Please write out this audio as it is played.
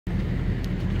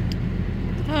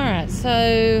Alright,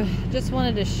 so just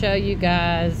wanted to show you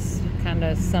guys kind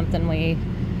of something we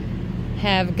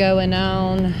have going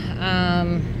on.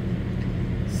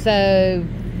 So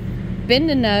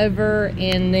bending over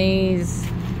in these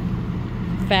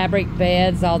fabric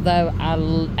beds, although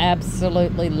I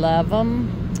absolutely love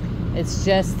them, it's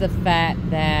just the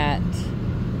fact that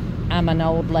I'm an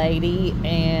old lady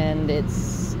and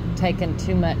it's taken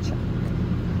too much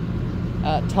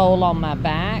toll on my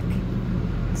back.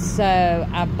 So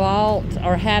I bought,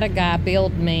 or had a guy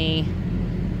build me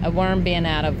a worm bin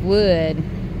out of wood,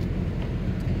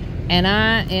 and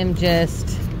I am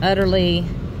just utterly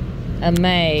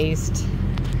amazed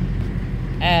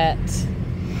at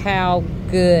how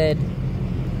good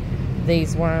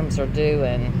these worms are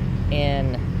doing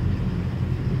in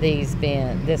this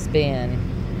bin.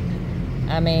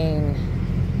 I mean,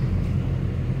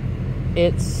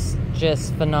 it's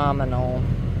just phenomenal.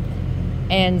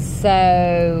 And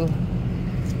so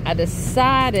I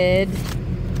decided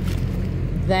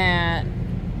that,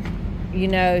 you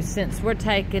know, since we're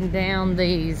taking down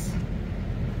these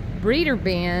breeder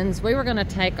bins, we were going to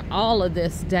take all of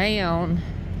this down,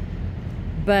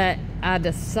 but I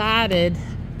decided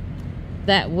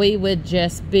that we would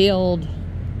just build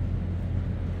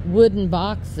wooden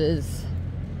boxes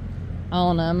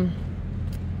on them,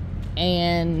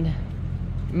 and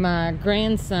my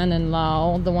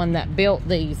grandson-in-law, the one that built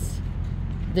these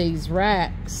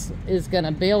racks, is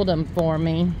gonna build them for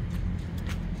me,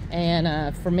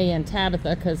 and for me and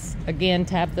Tabitha, because again,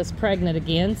 Tabitha's pregnant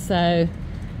again, so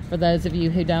for those of you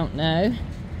who don't know.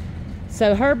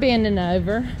 So her bending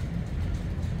over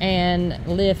and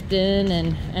lifting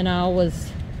and all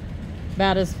was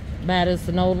about as bad as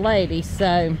an old lady.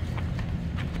 So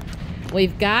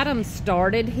we've got them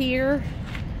started here.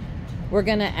 We're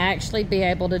gonna actually be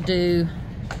able to do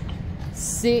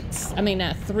 3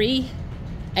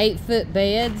 8-foot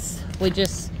beds.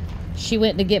 She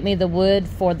went to get me the wood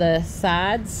for the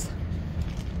sides,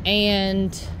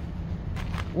 and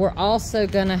we're also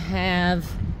gonna have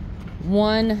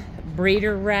one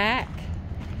breeder rack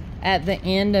at the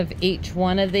end of each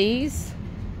one of these,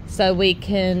 so we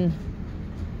can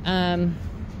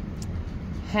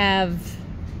have,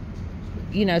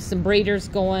 you know, some breeders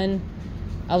going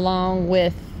along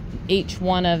with each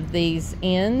one of these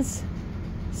ends.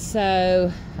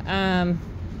 So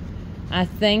I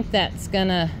think that's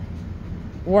gonna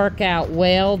work out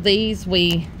well. These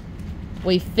we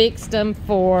fixed them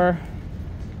for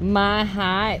my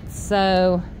height,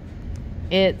 so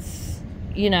it's,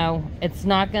 you know, it's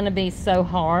not gonna be so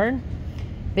hard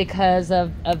because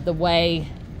of the way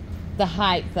the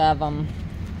height of them.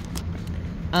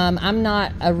 I'm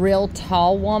not a real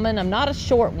tall woman. I'm not a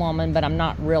short woman, but I'm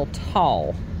not real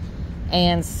tall.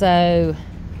 And so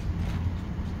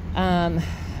I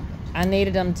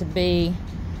needed them to be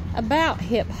about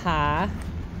hip high.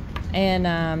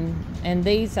 And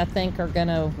these, I think, are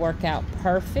gonna work out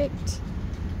perfect.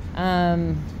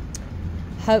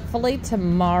 Hopefully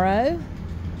tomorrow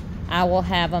I will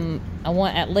have them, I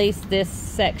want at least this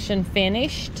section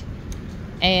finished.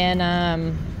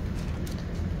 And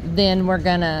then we're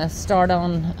gonna start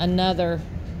on another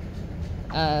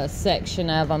section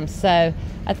of them. So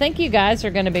I think you guys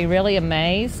are gonna be really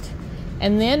amazed.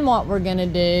 And then what we're gonna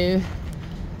do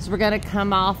is we're gonna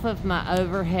come off of my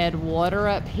overhead water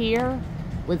up here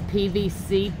with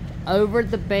PVC over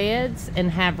the beds and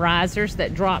have risers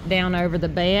that drop down over the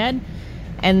bed,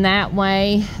 and that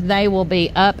way they will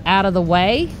be up out of the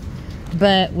way,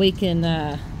 but we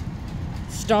can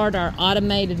start our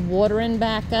automated watering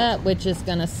back up, which is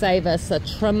going to save us a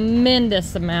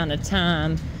tremendous amount of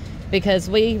time, because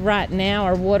we right now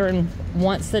are watering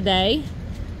once a day,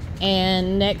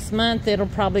 and next month it'll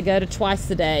probably go to twice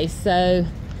a day. So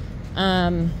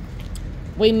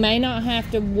we may not have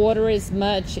to water as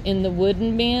much in the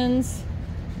wooden bins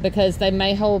because they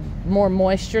may hold more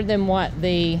moisture than what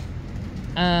the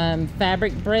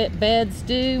fabric beds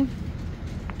do.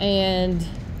 And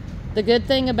the good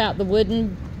thing about the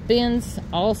wooden bins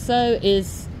also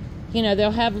is, you know,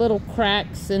 they'll have little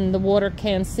cracks and the water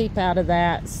can seep out of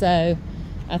that. So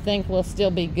I think we'll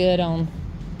still be good on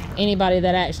anybody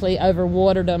that actually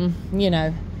overwatered them. You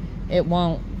know, it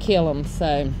won't kill them.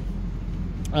 So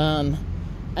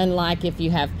unlike if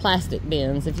you have plastic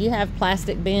bins. If you have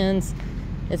plastic bins,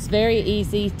 it's very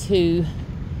easy to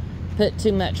put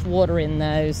too much water in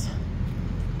those.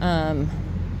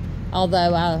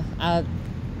 Although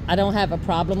I don't have a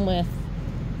problem with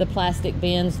the plastic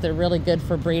bins. They're really good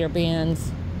for breeder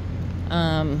bins.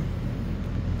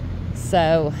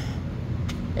 So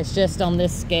it's just on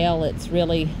this scale, it's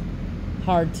really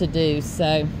hard to do.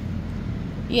 So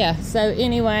yeah, so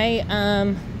anyway,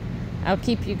 I'll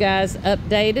keep you guys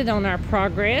updated on our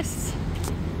progress.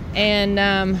 And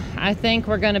I think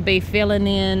we're going to be filling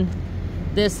in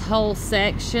this whole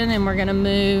section, and we're going to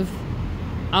move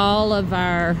all of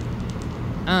our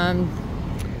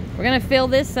we're going to fill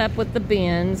this up with the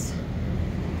bins,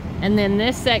 and then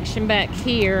this section back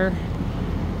here,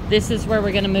 this is where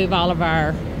we're going to move all of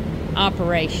our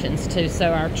operations to.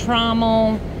 So our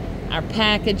trommel, our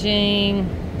packaging,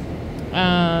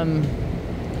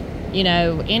 you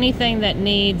know, anything that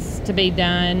needs to be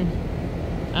done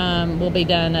will be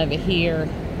done over here,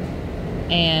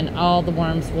 and all the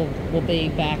worms will be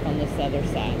back on this other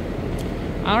side.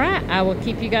 All right, I will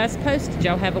keep you guys posted.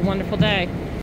 Y'all have a wonderful day.